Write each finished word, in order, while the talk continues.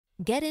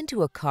Get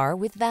into a car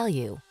with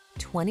value.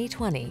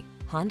 2020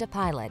 Honda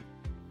Pilot.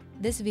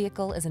 This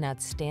vehicle is an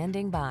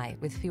outstanding buy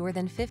with fewer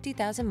than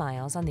 50,000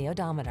 miles on the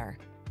odometer.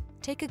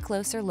 Take a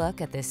closer look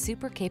at this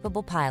super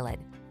capable Pilot.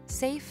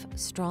 Safe,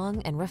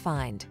 strong, and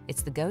refined,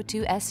 it's the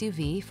go-to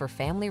SUV for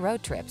family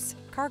road trips,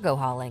 cargo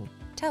hauling,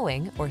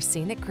 towing, or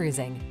scenic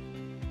cruising.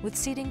 With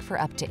seating for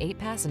up to 8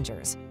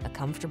 passengers, a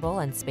comfortable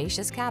and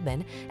spacious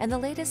cabin, and the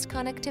latest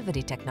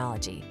connectivity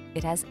technology,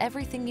 it has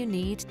everything you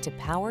need to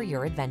power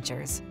your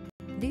adventures.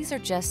 These are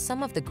just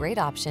some of the great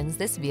options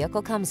this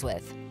vehicle comes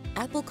with: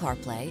 Apple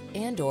CarPlay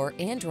and/or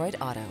Android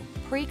Auto,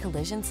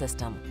 pre-collision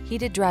system,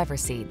 heated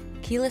driver's seat,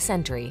 keyless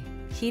entry,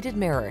 heated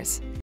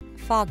mirrors,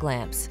 fog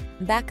lamps,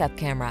 backup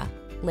camera,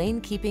 lane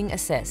keeping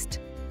assist,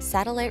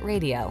 satellite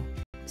radio,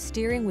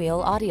 steering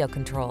wheel audio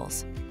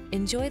controls.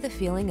 Enjoy the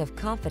feeling of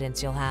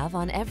confidence you'll have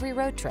on every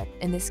road trip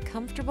in this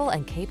comfortable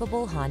and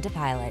capable Honda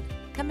Pilot.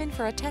 Come in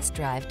for a test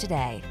drive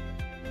today.